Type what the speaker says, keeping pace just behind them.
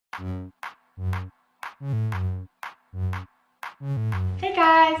Hey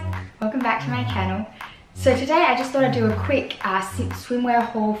guys, welcome back to my channel. So today I just thought I'd do a quick swimwear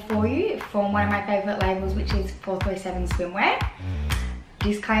haul for you from one of my favourite labels, which is 437 Swimwear.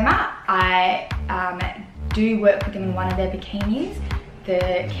 Disclaimer, I do work with them in one of their bikinis,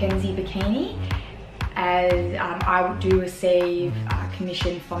 the Kenzie bikini, as I do receive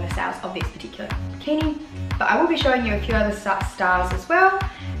commission from the sales of this particular bikini. But I will be showing you a few other styles as well,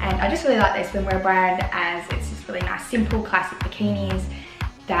 and I just really like their swimwear brand as it's just really nice, simple, classic bikinis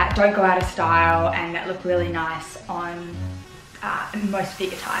that don't go out of style and that look really nice on most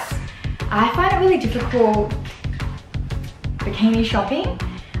figure types. I find it really difficult bikini shopping.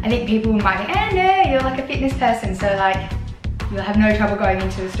 I think people might think, oh no, you're like a fitness person, so like you'll have no trouble going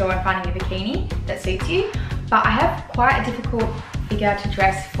into the store and finding a bikini that suits you. But I have quite a difficult figure to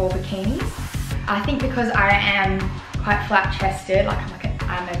dress for bikinis. I think because I am quite flat chested, like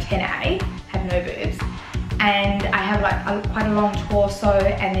I'm a 10A, have no boobs, and I have like quite a long torso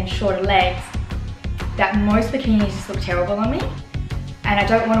and then shorter legs, that most bikinis just look terrible on me. And I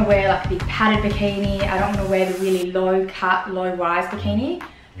don't want to wear like a big padded bikini. I don't want to wear the really low cut, low rise bikini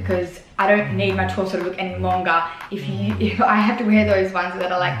because I don't need my torso to look any longer. If I have to wear those ones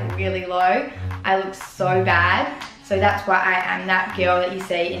that are like really low, I look so bad. So that's why I am that girl that you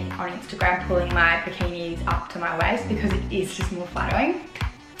see on Instagram pulling my bikinis up to my waist, because it is just more flattering.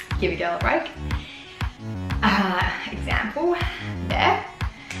 Give a girl a break. Example there.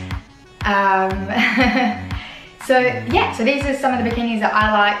 So yeah, so these are some of the bikinis that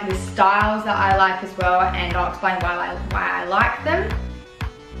I like, the styles that I like as well, and I'll explain why I like them.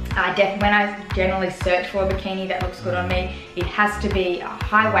 When I generally search for a bikini that looks good on me, it has to be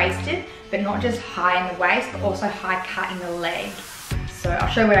high-waisted, but not just high in the waist, but also high cut in the leg. So I'll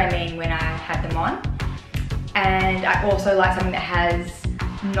show you what I mean when I have them on. And I also like something that is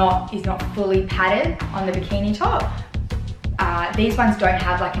not fully padded on the bikini top. These ones don't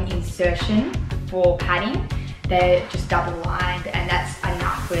have like an insertion for padding. They're just double lined, and that's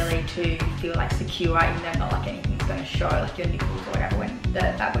enough really to feel like secure, even though not like anything's going to show, like your nipples or whatever, when the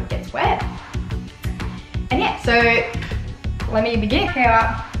fabric gets wet. And yeah, so let me begin here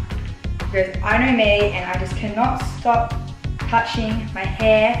up, because I know me and I just cannot stop touching my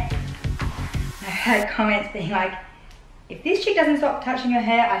hair. I've had comments being like, if this chick doesn't stop touching her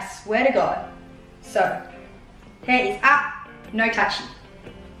hair, I swear to God. So, hair is up, no touching.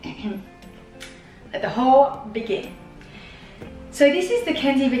 Let the haul begin. So this is the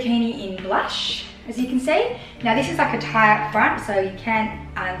Kenzie bikini in blush, as you can see. Now this is like a tie up front, so you can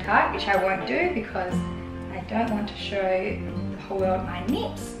untie it, which I won't do because I don't want to show the whole world my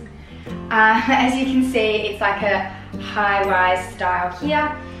nips. As you can see, it's like a high-rise style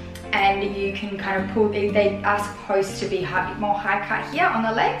here, and you can kind of pull, they are supposed to be a bit more high cut here on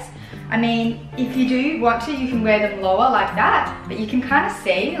the legs. I mean, if you do want to, you can wear them lower like that, but you can kind of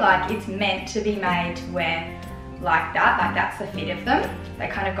see like it's meant to be made to wear like that, like that's the fit of them. They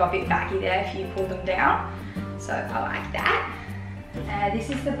kind of got a bit baggy there if you pull them down, so I like that. This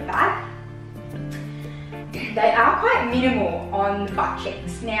is the back. They are quite minimal on the butt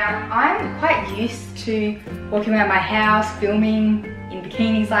cheeks. Now, I'm quite used to walking around my house, filming in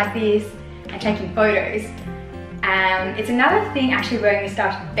bikinis like this, and taking photos. It's another thing actually wearing this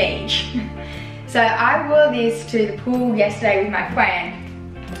style to the beach. So I wore this to the pool yesterday with my friend.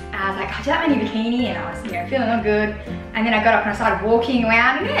 I was like, I do like my new bikini, and I was, feeling all good. And then I got up and I started walking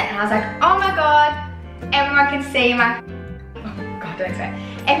around in it, and I was like, oh my God, everyone can see my, oh God, don't say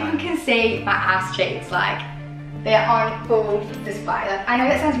it. Everyone can see my ass cheeks, like they're on full display. Like, I know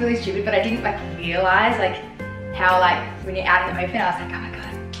that sounds really stupid, but I didn't like realize like how like when you're out in the open, I was like, oh my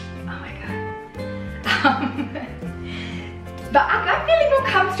God, oh my God. But I'm feeling more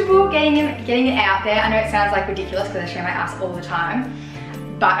comfortable getting it out there. I know it sounds like ridiculous because I show my ass all the time,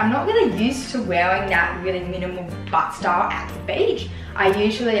 but I'm not really used to wearing that really minimal butt style at the beach. I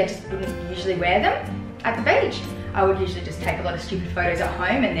just wouldn't usually wear them at the beach. I would usually just take a lot of stupid photos at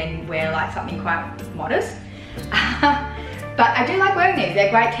home and then wear like something quite modest. But I do like wearing these. They're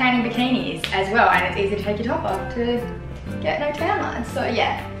great tanning bikinis as well, and it's easy to take your top off to get no tan lines. So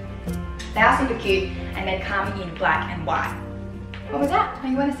yeah, they are super cute, and they come in black and white. What was that? Oh,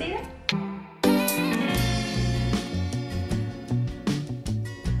 you want to see them?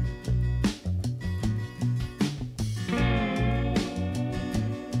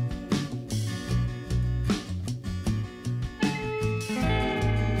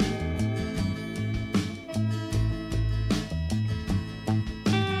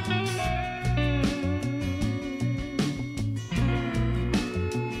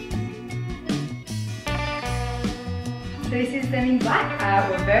 So this is them in black,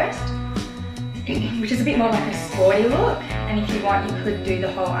 reversed, which is a bit more like a sporty look. And if you want, you could do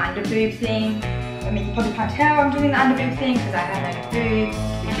the whole under boob thing. I mean, you probably can't tell I'm doing the under boob thing because I have no boobs,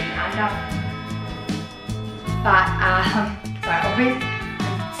 which is under. But so I always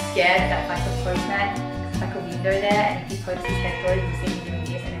am scared that like the postman, it's like a window there, and if he pokes his head through, you'll see me doing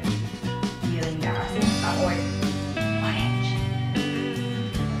this, and it's really embarrassing. I'm always on edge.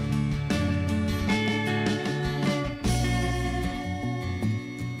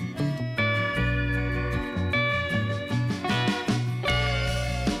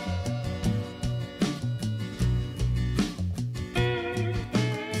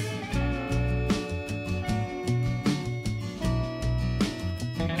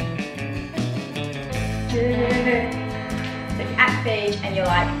 So if you're at the beach and you're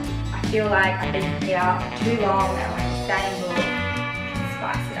like, I feel like I've been here too long and I want to stay in look, you can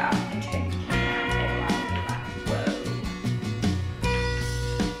spice it up and turn your camera and everyone will be like, whoa.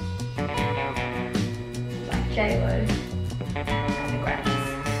 Like J-Lo and the Grammys.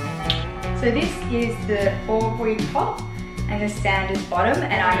 So this is the Aubrey top and the standard bottom,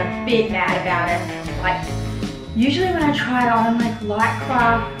 and I'm a bit mad about it. Like, usually when I try it on like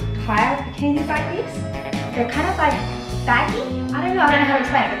lycra higher bikinis like this, they're kind of like baggy. I don't know how to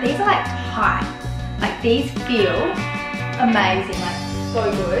explain it, but these are like tight. Like these feel amazing, like so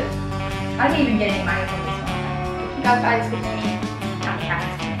good. I didn't even get any money from this one. If you guys buy this bikini, I'm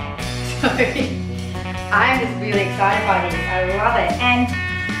happy. So I'm just really excited by this. I love it. And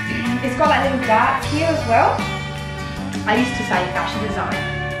it's got like little darts here as well. I used to study fashion design,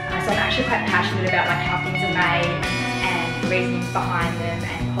 so I'm actually quite passionate about like how things are made and the reasons behind them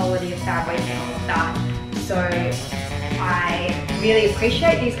and quality of fabric and all of that. So I really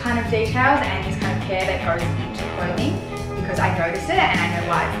appreciate these kind of details and this kind of care that goes into clothing because I notice it and I know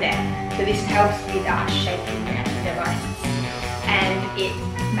why it's there. So this helps with shaping the wrists, and it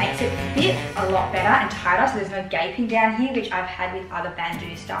makes it fit a lot better and tighter, so there's no gaping down here, which I've had with other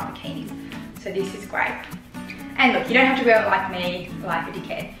bandeau style bikinis. So this is great. And look, you don't have to wear it like me, like a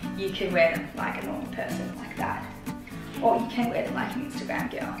dickhead. You can wear them like a normal person, like that. Or you can wear them like an Instagram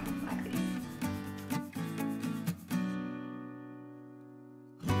girl, like this.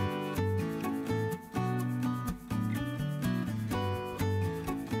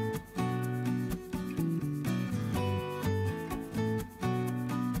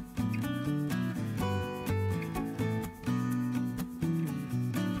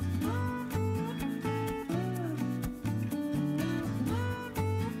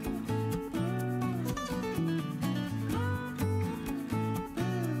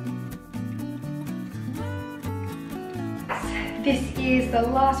 This is the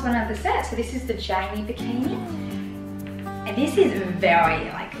last one of the set. So this is the Jamie bikini. And this is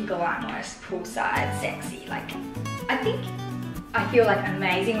very like glamorous, poolside, sexy. Like, I feel like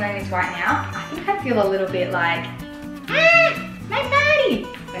amazing wearing this right now. I think I feel a little bit like, my body,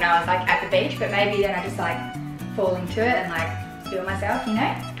 when I was like at the beach, but maybe then I just like fall into it and like feel myself, you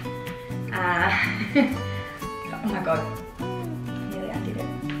know? Oh my God, nearly undid it.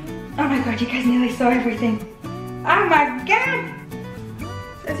 Oh my God, you guys nearly saw everything. Oh my God!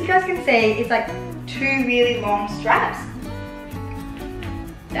 So as you guys can see, it's like two really long straps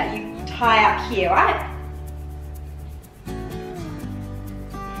that you tie up here, right?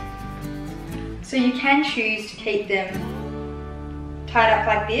 So you can choose to keep them tied up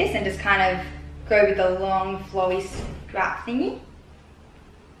like this and just kind of go with the long flowy strap thingy.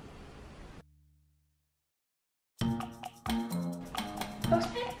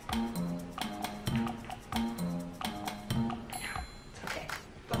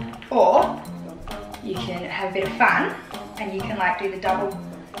 Or you can have a bit of fun and you can like do the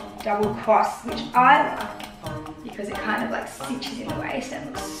double cross, which I like because it kind of like cinches in the waist and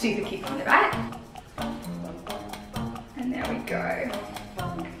looks super cute from the back. And there we go.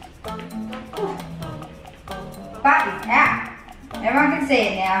 Ooh. Butt is out. Everyone can see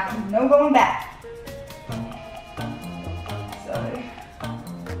it now. No going back. So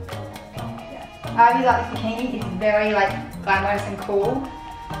yeah, I really like this bikini. It's very like glamorous and cool.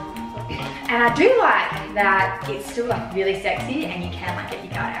 And I do like that it's still like really sexy and you can like get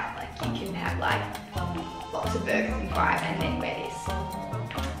your gut out. Like you can have like lots of burgers and fries and then wear this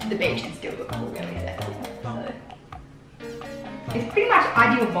to the beach and still look really sexy. So it's pretty much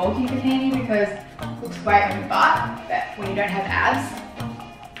ideal bulking bikini because it looks great on your butt, but when you don't have abs,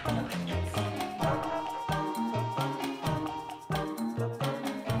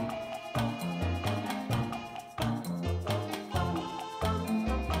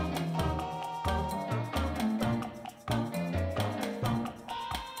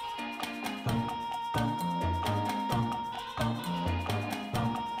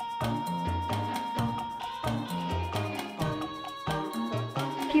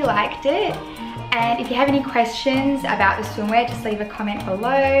 you liked it. And if you have any questions about the swimwear, just leave a comment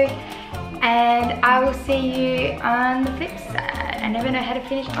below. And I will see you on the flip side. I never know how to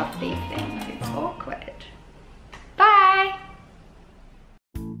finish off these things. It's awkward.